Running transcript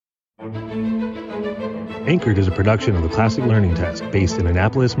Anchored is a production of the Classic Learning Test based in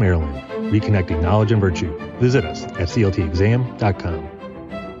Annapolis, Maryland, reconnecting knowledge and virtue. Visit us at cltexam.com.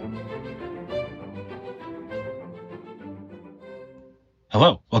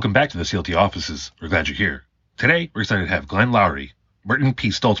 Hello, welcome back to the CLT offices. We're glad you're here. Today, we're excited to have Glenn Loury, Merton P.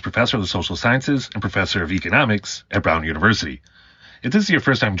 Stoltz Professor of the Social Sciences and Professor of Economics at Brown University. If this is your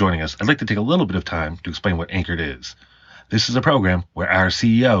first time joining us, I'd like to take a little bit of time to explain what Anchored is. This is a program where our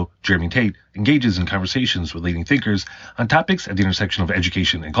CEO, Jeremy Tate, engages in conversations with leading thinkers on topics at the intersection of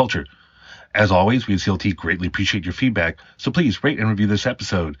education and culture. As always, we at CLT greatly appreciate your feedback, so please rate and review this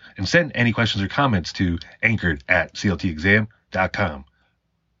episode and send any questions or comments to anchored@cltexam.com.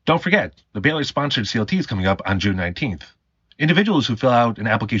 Don't forget, the Baylor-sponsored CLT is coming up on June 19th. Individuals who fill out an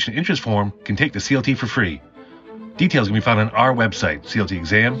application interest form can take the CLT for free. Details can be found on our website,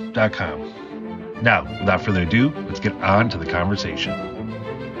 cltexam.com. Now, without further ado, let's get on to the conversation.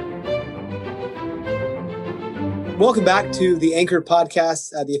 Welcome back to the Anchored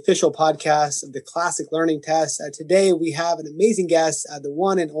Podcast, the official podcast of the Classic Learning Test. Today, we have an amazing guest, the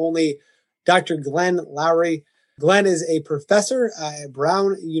one and only Dr. Glenn Loury. Glenn is a professor at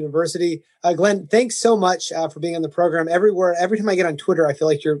Brown University. Glenn, thanks so much for being on the program. Every time I get on Twitter, I feel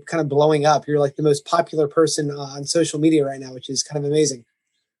like you're kind of blowing up. You're like the most popular person on social media right now, which is kind of amazing.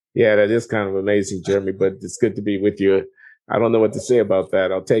 Yeah, that is kind of amazing, Jeremy, but it's good to be with you. I don't know what to say about that.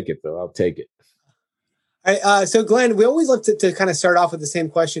 I'll take it, though. I'll take it. All right, so, Glenn, we always love to kind of start off with the same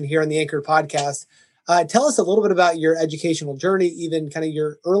question here on the Anchor podcast. Tell us a little bit about your educational journey, even kind of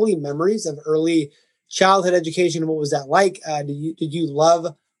your early memories of early childhood education. What was that like? Did you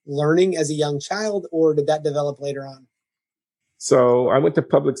love learning as a young child, or did that develop later on? So I went to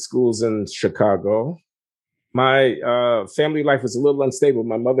public schools in Chicago. My family life was a little unstable.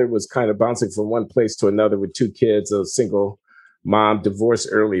 My mother was kind of bouncing from one place to another with two kids, a single mom, divorced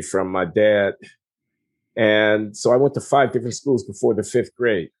early from my dad. And so I went to 5 different schools before the 5th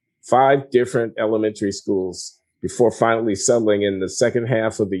grade, 5 different elementary schools before finally settling in the second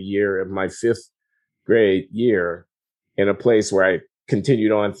half of the year of my 5th grade year in a place where I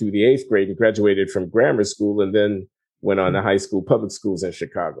continued on through the 8th grade and graduated from grammar school and then went on to high school, public schools in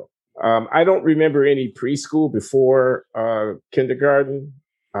Chicago. I don't remember any preschool before kindergarten.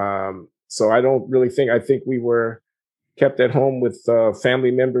 So I don't really I think we were kept at home with family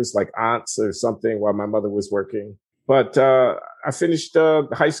members like aunts or something while my mother was working. But I finished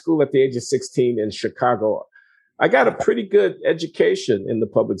high school at the age of 16 in Chicago. I got a pretty good education in the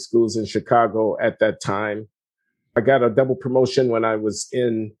public schools in Chicago at that time. I got a double promotion when I was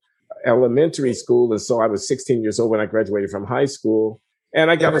in elementary school. And so I was 16 years old when I graduated from high school. And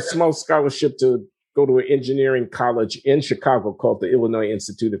I got a small scholarship to go to an engineering college in Chicago called the Illinois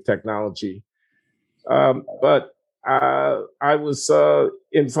Institute of Technology. But I was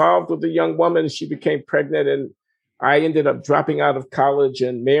involved with a young woman. She became pregnant, and I ended up dropping out of college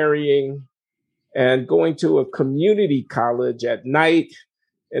and marrying and going to a community college at night,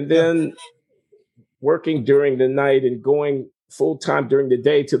 and then working during the night and going full time during the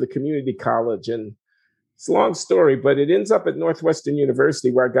day to the community college. And it's a long story, but it ends up at Northwestern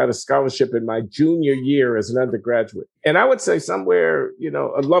University, where I got a scholarship in my junior year as an undergraduate. And I would say somewhere,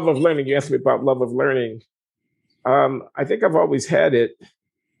 a love of learning. You asked me about love of learning. I think I've always had it,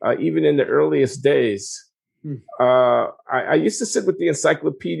 even in the earliest days. I used to sit with the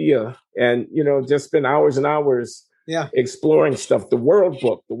encyclopedia and, just spend hours and hours exploring stuff. The World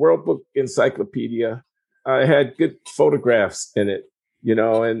Book Encyclopedia had good photographs in it.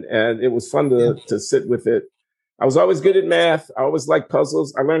 And it was fun to sit with it. I was always good at math. I always liked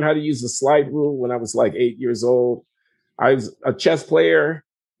puzzles. I learned how to use the slide rule when I was like 8 years old. I was a chess player,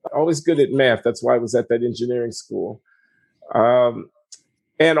 always good at math. That's why I was at that engineering school.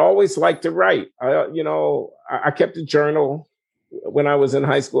 And always liked to write. I kept a journal when I was in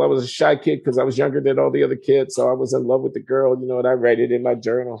high school. I was a shy kid because I was younger than all the other kids. So I was in love with the girl, and I write it in my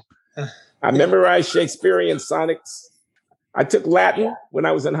journal. I memorized Shakespearean sonnets. I took Latin when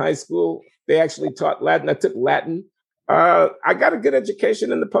I was in high school. They actually taught Latin. I took Latin. I got a good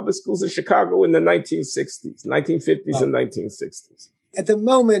education in the public schools in Chicago in the 1950s and 1960s. At the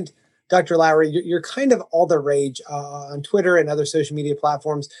moment, Dr. Loury, you're kind of all the rage on Twitter and other social media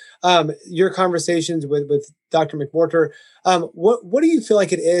platforms. Your conversations with Dr. McWhorter, what do you feel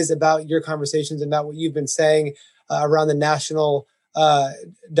like it is about your conversations and about what you've been saying around the national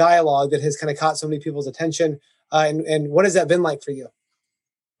dialogue that has kind of caught so many people's attention? And what has that been like for you?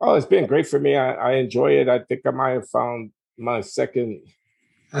 Oh, it's been great for me. I enjoy it. I think I might have found my second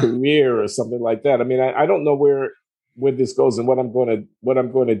career or something like that. I mean, I don't know where this goes and what I'm going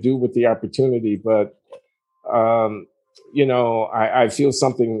to do with the opportunity, but I feel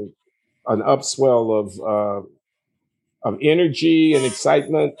something an upswell of energy and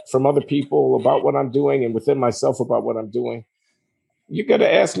excitement from other people about what I'm doing and within myself about what I'm doing. You got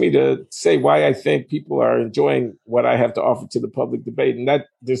to ask me to say why I think people are enjoying what I have to offer to the public debate. And that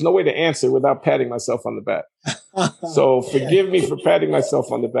there's no way to answer without patting myself on the back. So forgive me for patting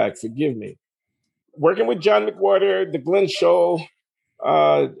myself on the back. Forgive me. Working with John McWhorter, The Glenn Show,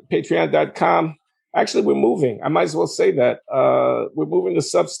 patreon.com. Actually, we're moving. I might as well say that. We're moving to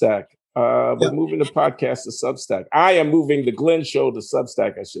Substack. We're moving the podcast to Substack. I am moving The Glenn Show to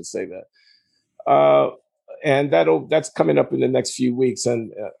Substack, I should say that. And that's coming up in the next few weeks,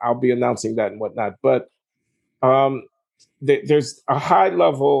 and I'll be announcing that and whatnot. But there's a high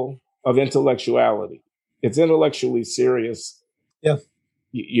level of intellectuality. It's intellectually serious. Yeah.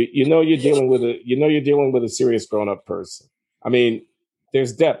 You know you're dealing with a serious grown-up person. I mean,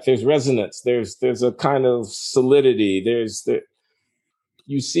 there's depth, there's resonance, there's a kind of solidity,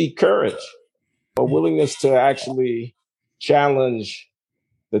 you see courage, a willingness to actually challenge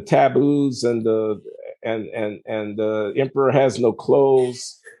the taboos and the emperor has no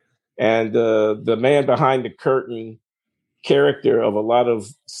clothes and the man behind the curtain character of a lot of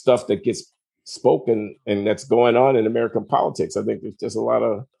stuff that gets spoken and that's going on in American politics. I think there's just a lot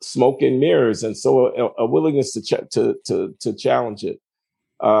of smoke and mirrors, and so a willingness to challenge it.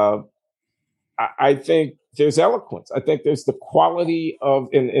 I think there's eloquence. I think there's the quality of,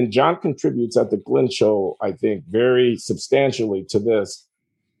 and John contributes at the Glenn Show, I think, very substantially to this.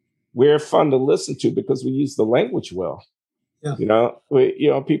 We're fun to listen to because we use the language well. Yeah.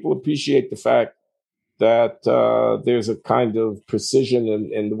 People appreciate the fact that there's a kind of precision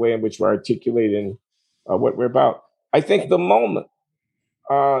in the way in which we're articulating what we're about. I think the moment,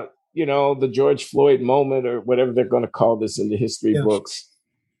 the George Floyd moment, or whatever they're going to call this in the history books.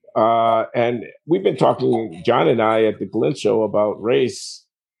 And we've been talking, John and I, at the Glenn Show about race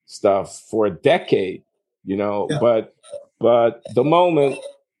stuff for a decade, but the moment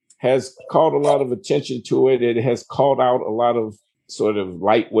has called a lot of attention to it. It has called out a lot of sort of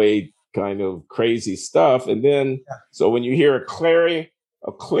lightweight kind of crazy stuff. And then, so when you hear a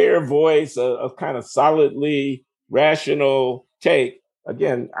clear voice, a kind of solidly rational take,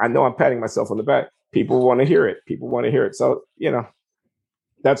 again, I know I'm patting myself on the back. People want to hear it. So,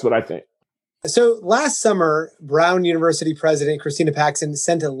 that's what I think. So last summer, Brown University President Christina Paxson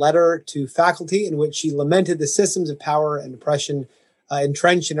sent a letter to faculty in which she lamented the systems of power and oppression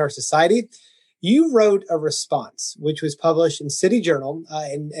entrenched in our society. You wrote a response, which was published in City Journal,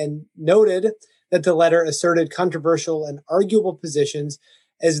 and noted that the letter asserted controversial and arguable positions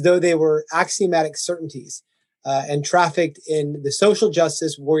as though they were axiomatic certainties and trafficked in the social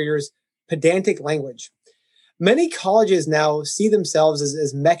justice warriors' pedantic language. Many colleges now see themselves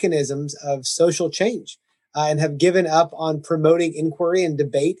as mechanisms of social change and have given up on promoting inquiry and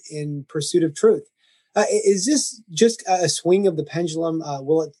debate in pursuit of truth. Is this just a swing of the pendulum?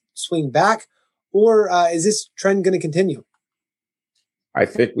 Will it swing back? Or is this trend going to continue? I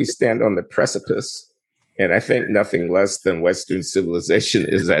think we stand on the precipice, and I think nothing less than Western civilization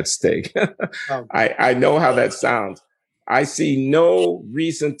is at stake. I know how that sounds. I see no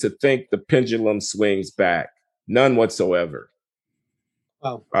reason to think the pendulum swings back. None whatsoever.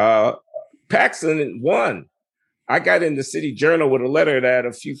 Wow. Paxson won. I got in the City Journal with a letter that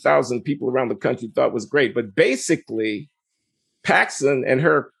a few thousand people around the country thought was great. But basically, Paxson and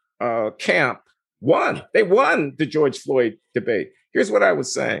her camp won. They won the George Floyd debate. Here's what I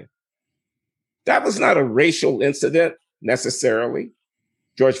was saying. That was not a racial incident necessarily,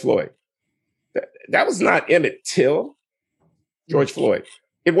 George Floyd. That was not Emmett Till, George Floyd.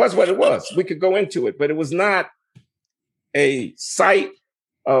 It was what it was. We could go into it, but it was not a site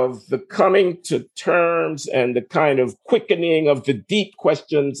of the coming to terms and the kind of quickening of the deep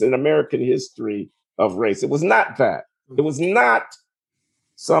questions in American history of race. It was not that. It was not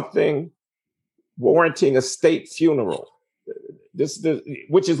something warranting a state funeral.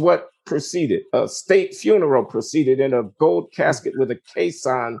 Which is what proceeded. A state funeral proceeded in a gold casket with a case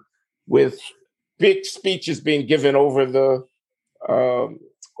on, with big speeches being given over the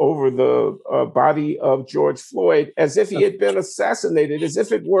body of George Floyd, as if he had been assassinated, as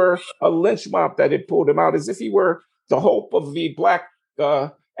if it were a lynch mob that had pulled him out, as if he were the hope of the Black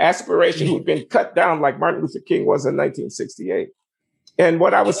aspiration who'd been cut down like Martin Luther King was in 1968. And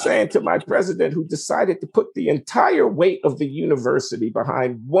what I was saying to my president, who decided to put the entire weight of the university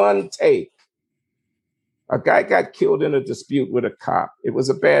behind one take, a guy got killed in a dispute with a cop. It was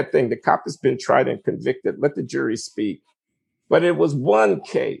a bad thing. The cop has been tried and convicted. Let the jury speak. But it was one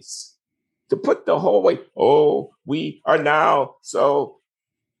case. To put the whole weight, we are now so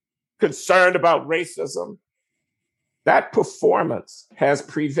concerned about racism. that performance has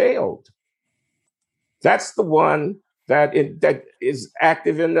prevailed. That's the one that is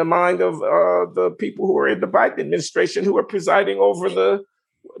active in the mind of the people who are in the Biden administration, who are presiding over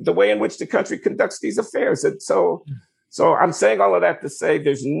the way in which the country conducts these affairs. And so I'm saying all of that to say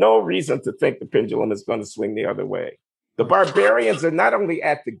there's no reason to think the pendulum is going to swing the other way. The barbarians are not only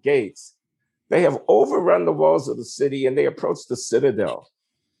at the gates, they have overrun the walls of the city and they approach the citadel.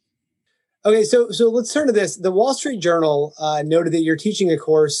 Okay, so let's turn to this. The Wall Street Journal noted that you're teaching a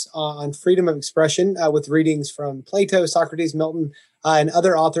course on freedom of expression with readings from Plato, Socrates, Milton, and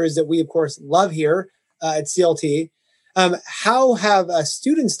other authors that we, of course, love here at CLT. How have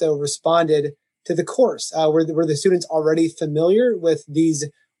students, though, responded to the course? Were the students already familiar with these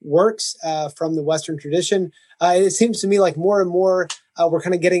works from the Western tradition? It seems to me like more and more we're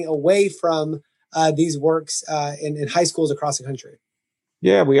kind of getting away from these works in high schools across the country.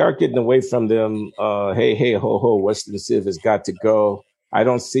 Yeah, we are getting away from them. Hey, ho, ho, Western Civ has got to go. I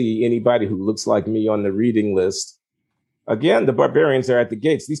don't see anybody who looks like me on the reading list. Again, the barbarians are at the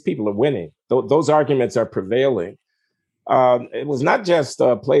gates. These people are winning. Those arguments are prevailing. It was not just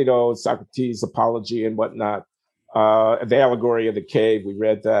Plato, Socrates' apology and whatnot, the allegory of the cave. We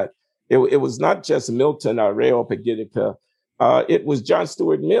read that. It was not just Milton, Areopagitica. It was John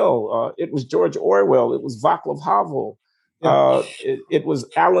Stuart Mill. It was George Orwell. It was Václav Havel. It was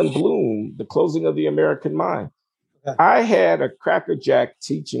Alan Bloom, The Closing of the American Mind. Okay. I had a crackerjack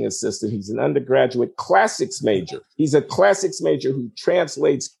teaching assistant. He's an undergraduate classics major. He's a classics major who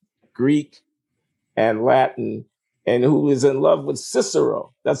translates Greek and Latin and who is in love with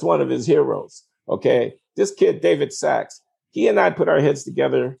Cicero. That's one of his heroes. Okay. This kid, David Sachs, he and I put our heads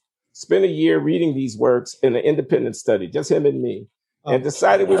together, spent a year reading these works in an independent study, just him and me, and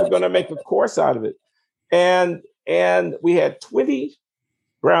decided we were going to make a course out of it. And we had 20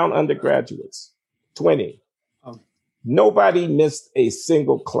 Brown undergraduates, 20. Nobody missed a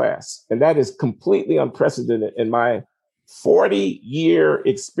single class. And that is completely unprecedented in my 40-year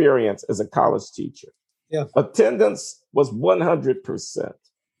experience as a college teacher. Yeah. Attendance was 100%.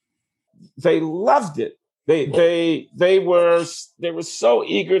 They loved it. They were so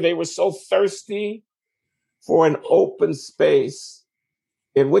eager. They were so thirsty for an open space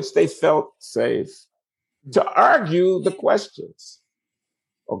in which they felt safe to argue the questions.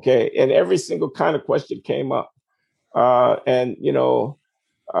 Okay. And every single kind of question came up. And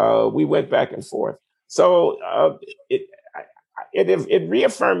we went back and forth. So it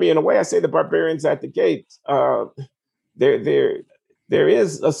reaffirmed me in a way. I say the barbarians at the gate. There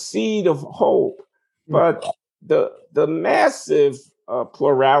is a seed of hope, but the massive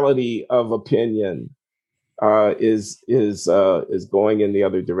plurality of opinion is going in the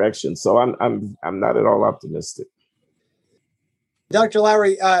other direction. So I'm not at all optimistic. Dr.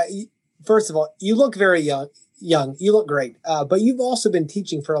 Loury, first of all, you look very young. You look great, but you've also been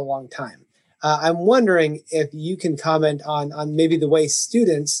teaching for a long time. I'm wondering if you can comment on maybe the way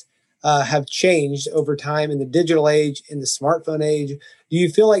students have changed over time in the digital age, in the smartphone age. Do you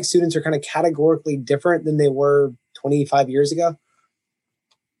feel like students are kind of categorically different than they were 25 years ago?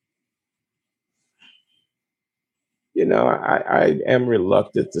 I am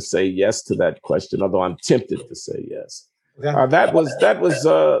reluctant to say yes to that question, although I'm tempted to say yes. Okay. That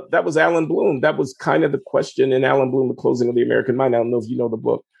was Alan Bloom. That was kind of the question in Alan Bloom, The Closing of the American Mind. I don't know if you know the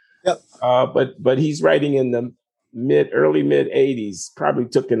book. Yep. But he's writing in the early mid 80s, probably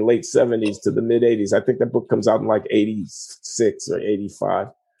took in late 70s to the mid 80s. I think that book comes out in like 86 or 85.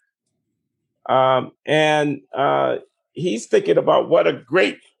 And he's thinking about what a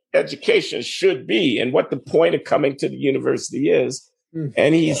great education should be and what the point of coming to the university is.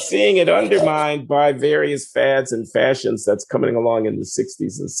 And he's seeing it undermined by various fads and fashions that's coming along in the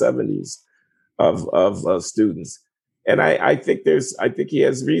 60s and 70s of students. And I think he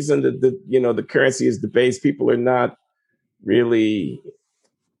has reason that the currency is debased. People are not really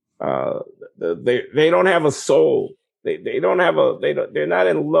they don't have a soul. They're not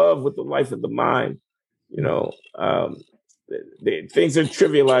in love with the life of the mind. Things are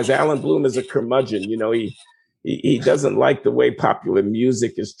trivialized. Alan Bloom is a curmudgeon. He doesn't like the way popular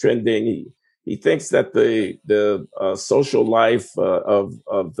music is trending. He thinks that the social life of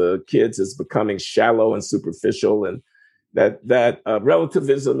the kids is becoming shallow and superficial, and that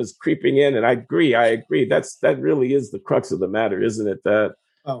relativism is creeping in. And I agree. That really is the crux of the matter, isn't it? That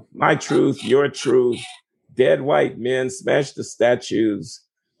my truth, your truth, dead white men smash the statues.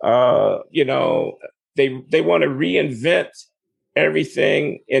 They want to reinvent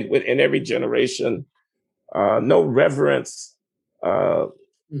everything in every generation. No reverence,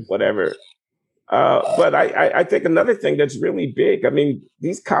 whatever. But I think another thing that's really big, I mean,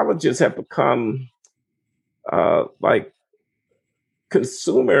 these colleges have become like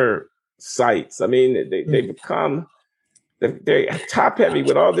consumer sites. I mean, they become they're top heavy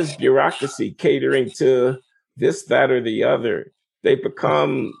with all this bureaucracy catering to this, that, or the other. They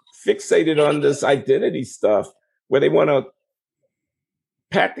become fixated on this identity stuff where they want to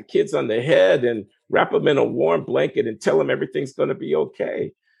pat the kids on the head and wrap them in a warm blanket and tell them everything's going to be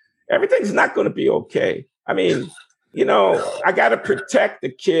okay. Everything's not going to be okay. I mean, I got to protect the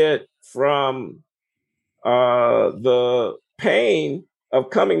kid from the pain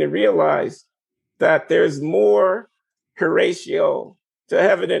of coming to realize that there's more Horatio to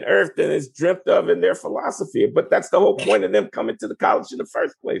heaven and earth than is dreamt of in their philosophy. But that's the whole point of them coming to the college in the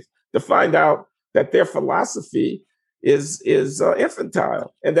first place, to find out that their philosophy is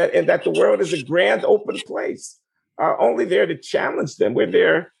infantile, and that the world is a grand open place, only there to challenge them. We're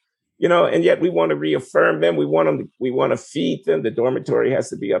there, and yet we want to reaffirm them. We want to feed them. The dormitory has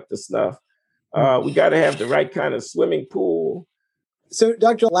to be up to snuff. We got to have the right kind of swimming pool. So,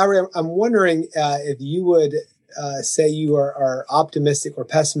 Dr. Lowery, I'm wondering if you would say you are optimistic or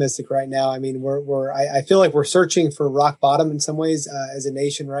pessimistic right now. I mean, I feel like we're searching for rock bottom in some ways as a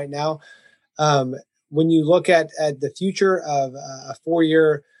nation right now. When you look at the future of a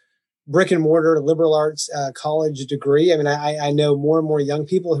 4-year brick and mortar liberal arts college degree, I mean, I know more and more young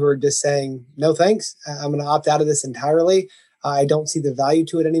people who are just saying, no, thanks. I'm going to opt out of this entirely. I don't see the value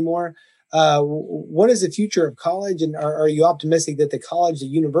to it anymore. What is the future of college? And are you optimistic that the college, the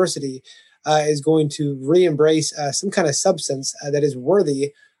university, is going to re-embrace some kind of substance that is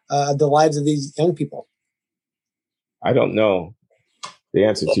worthy of the lives of these young people? I don't know the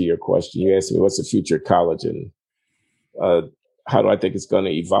answer to your question. You asked me what's the future of college and how do I think it's going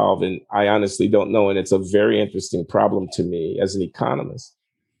to evolve? And I honestly don't know. And it's a very interesting problem to me as an economist.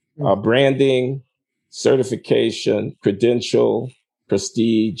 Branding, certification, credential,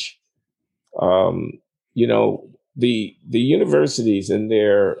 prestige. The universities and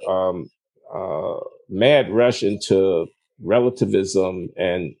their mad rush into relativism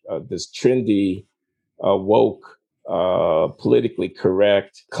and this trendy, woke, politically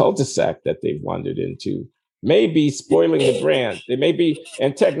correct cul-de-sac that they've wandered into may be spoiling the brand. They may be,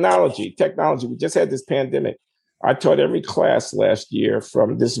 and technology. We just had this pandemic. I taught every class last year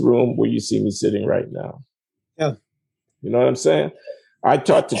from this room where you see me sitting right now. Yeah. You know what I'm saying? I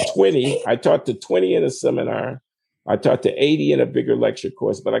taught to 20 in a seminar. I taught to 80 in a bigger lecture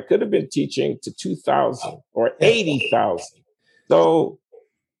course, but I could have been teaching to 2,000 or 80,000. So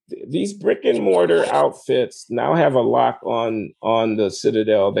these brick and mortar outfits now have a lock on the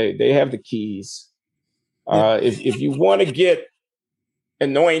Citadel. They have the keys. If you want to get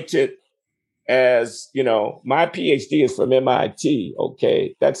anointed as, my PhD is from MIT,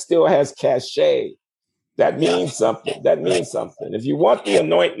 okay, that still has cachet. That means something. If you want the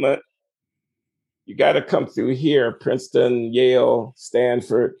anointment, you got to come through here, Princeton, Yale,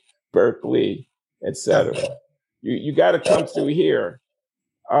 Stanford, Berkeley, etc. You got to come through here.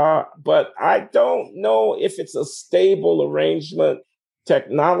 But I don't know if it's a stable arrangement.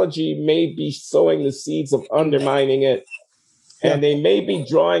 Technology may be sowing the seeds of undermining it, and they may be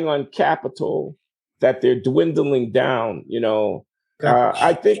drawing on capital that they're dwindling down,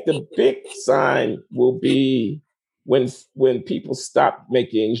 I think the big sign will be when people stop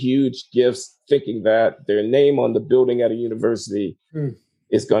making huge gifts, thinking that their name on the building at a university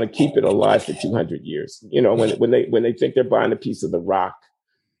is going to keep it alive for 200 years. When they think they're buying a piece of the rock,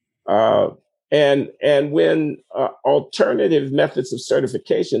 and when alternative methods of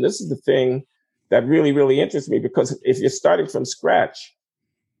certification. This is the thing that really, really interests me, because if you're starting from scratch,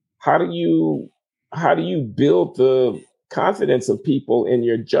 how do you build the confidence of people in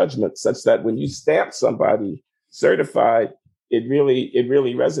your judgment such that when you stamp somebody certified, it really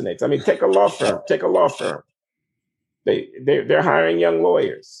resonates? I mean, take a law firm. They're hiring young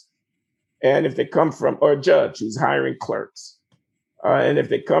lawyers. And if they come from, or a judge who's hiring clerks, and if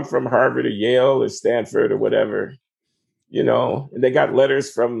they come from Harvard or Yale or Stanford or whatever, and they got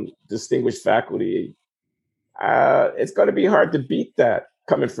letters from distinguished faculty, it's going to be hard to beat that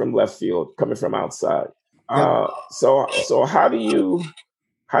coming from left field, coming from outside. So how do you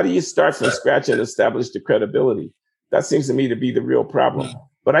start from scratch and establish the credibility? That seems to me to be the real problem.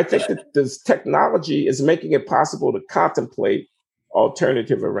 But I think that this technology is making it possible to contemplate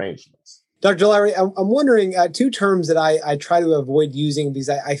alternative arrangements. Dr. Lowery, I'm wondering two terms that I try to avoid using because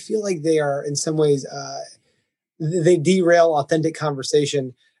I feel like they are in some ways, they derail authentic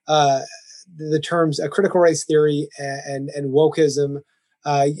conversation. The terms critical race theory and wokeism.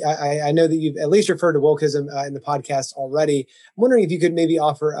 I know that you've at least referred to wokeism in the podcast already. I'm wondering if you could maybe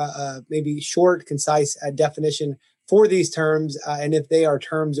offer a maybe short, concise definition for these terms, and if they are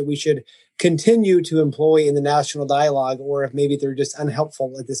terms that we should continue to employ in the national dialogue, or if maybe they're just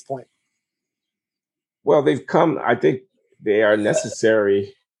unhelpful at this point? Well, I think they are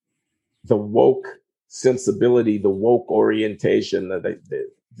necessary. The woke sensibility, the woke orientation,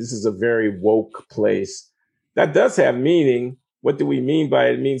 this is a very woke place. That does have meaning. What do we mean by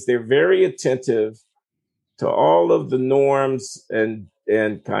it? It means they're very attentive to all of the norms and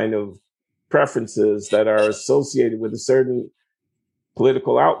kind of preferences that are associated with a certain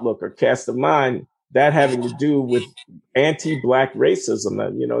political outlook or cast of mind, that having to do with anti-Black racism,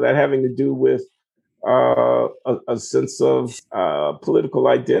 that having to do with a sense of political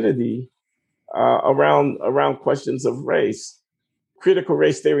identity around questions of race. Critical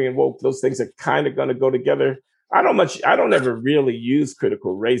race theory and woke, those things are kind of going to go together. I don't ever really use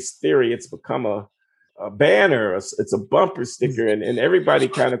critical race theory. It's become a banner, it's a bumper sticker, and everybody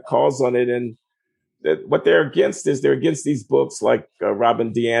kind of calls on it. And what they're against these books like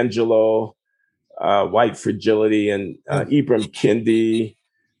Robin DiAngelo, White Fragility, and Ibram Kendi,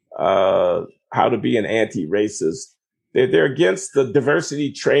 How to Be an Anti-Racist. They're against the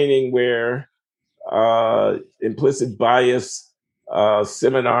diversity training where implicit bias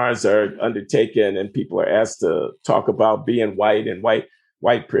seminars are undertaken and people are asked to talk about being white and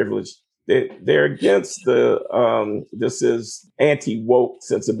white privilege. They're against this is anti-woke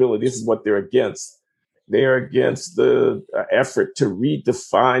sensibility. This is what they're against. They're against the effort to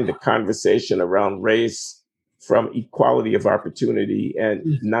redefine the conversation around race from equality of opportunity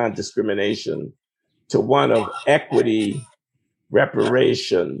and non-discrimination to one of equity,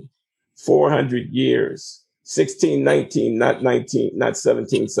 reparation, 400 years, 1619, not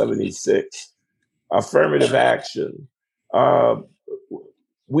 1776, affirmative action.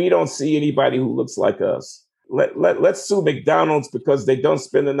 We don't see anybody who looks like us. Let's sue McDonald's because they don't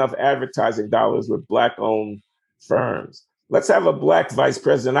spend enough advertising dollars with Black-owned firms. Let's have a Black vice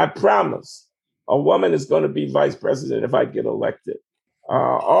president. I promise a woman is going to be vice president if I get elected.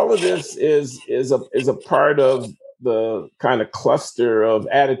 All of this is a part of the kind of cluster of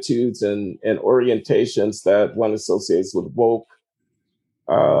attitudes and orientations that one associates with woke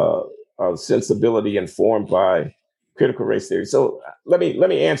sensibility informed by critical race theory. So let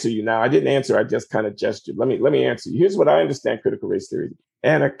me answer you now. I didn't answer. I just kind of gestured. Let me answer you. Here's what I understand critical race theory: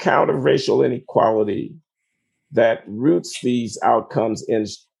 an account of racial inequality that roots these outcomes in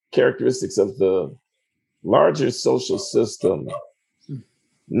characteristics of the larger social system,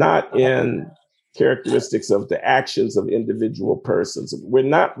 not in characteristics of the actions of individual persons. We're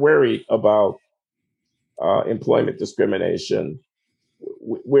not worried about employment discrimination.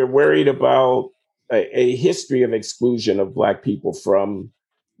 We're worried about a history of exclusion of Black people from,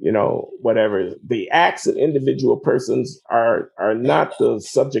 whatever. The acts of individual persons are not the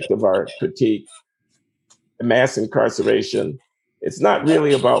subject of our critique. Mass incarceration. It's not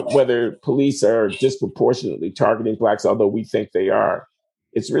really about whether police are disproportionately targeting Blacks, although we think they are.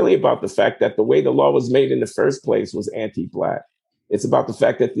 It's really about the fact that the way the law was made in the first place was anti-Black. It's about the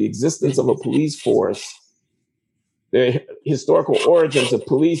fact that the existence of a police force, the historical origins of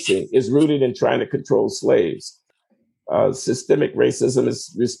policing, is rooted in trying to control slaves. Systemic racism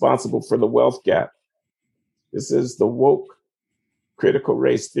is responsible for the wealth gap. This is the woke critical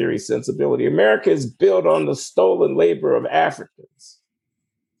race theory sensibility. America is built on the stolen labor of Africans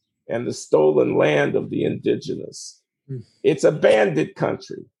and the stolen land of the indigenous. It's a bandit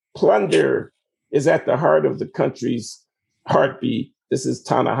country. Plunder is at the heart of the country's heartbeat. This is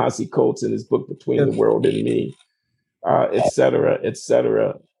Ta-Nehisi Coates in his book, Between the World and Me, et cetera,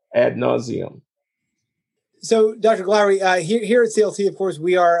 ad nauseum. So, Dr. Glowry, here at CLT, of course,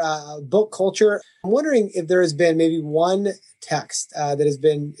 we are book culture. I'm wondering if there has been maybe one text that has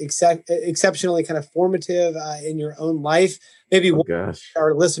been exceptionally kind of formative in your own life. Maybe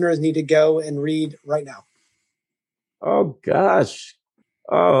our listeners need to go and read right now. Oh, gosh.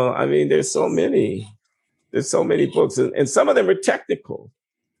 Oh, I mean, there's so many. There's so many books, and some of them are technical,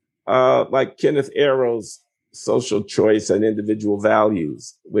 like Kenneth Arrow's Social Choice and Individual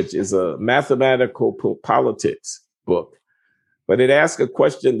Values, which is a mathematical politics book. But it asks a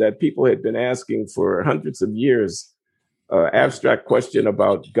question that people had been asking for hundreds of years, abstract question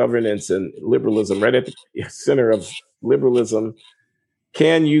about governance and liberalism. Right at the center of liberalism,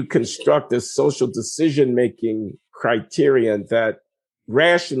 can you construct a social decision-making criterion that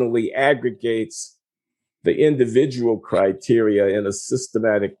rationally aggregates the individual criteria in a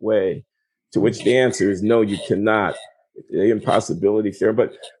systematic way? To which the answer is no, you cannot. The impossibility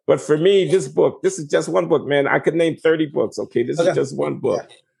theorem. But for me, this is just one book, man. I could name 30 books. Okay, this is just one book.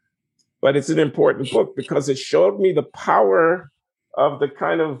 Yeah. But it's an important book because it showed me the power of the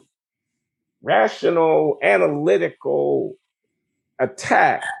kind of rational, analytical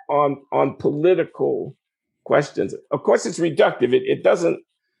attack on political questions. Of course, it's reductive. It doesn't,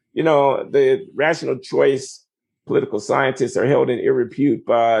 the rational choice political scientists are held in ill repute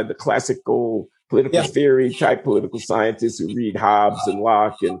by the classical political theory type political scientists who read Hobbes and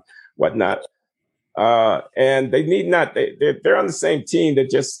Locke and whatnot. And they need not, they're on the same team. They're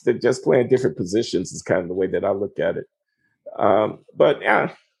just playing different positions is kind of the way that I look at it. But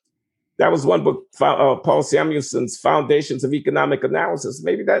yeah, that was one book, Paul Samuelson's Foundations of Economic Analysis.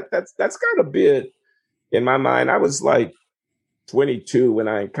 Maybe that's got a bit in my mind. I was like 22 when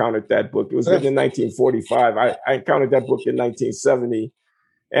I encountered that book. It was written in 1945. I encountered that book in 1970.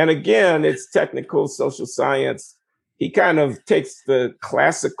 And again, it's technical social science. He kind of takes the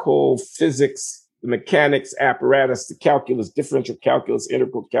classical physics, the mechanics apparatus, the calculus, differential calculus,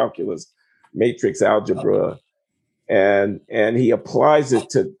 integral calculus, matrix algebra, and he applies it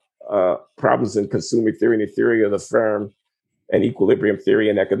to problems in consumer theory and the theory of the firm and equilibrium theory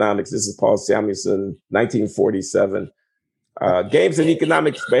and economics. This is Paul Samuelson, 1947. Games in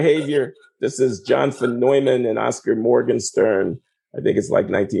Economics Behavior. This is John von Neumann and Oscar Morgenstern. I think it's like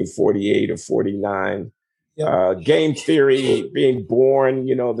 1948 or 49. Yep. Game theory being born,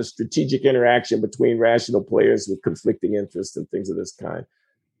 the strategic interaction between rational players with conflicting interests and things of this kind.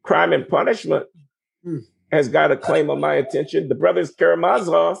 Crime and Punishment has got a claim on my attention. The brothers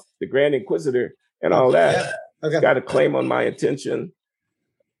Karamazov, the Grand Inquisitor, and all that got a claim on my attention.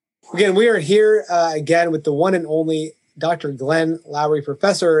 Again, we are here again with the one and only Dr. Glenn Loury,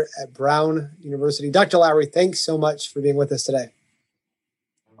 professor at Brown University. Dr. Loury, thanks so much for being with us today.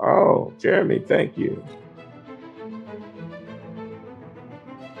 Oh, Jeremy, thank you.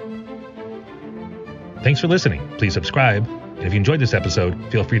 Thanks for listening. Please subscribe. And if you enjoyed this episode,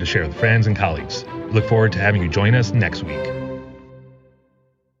 feel free to share with friends and colleagues. We look forward to having you join us next week.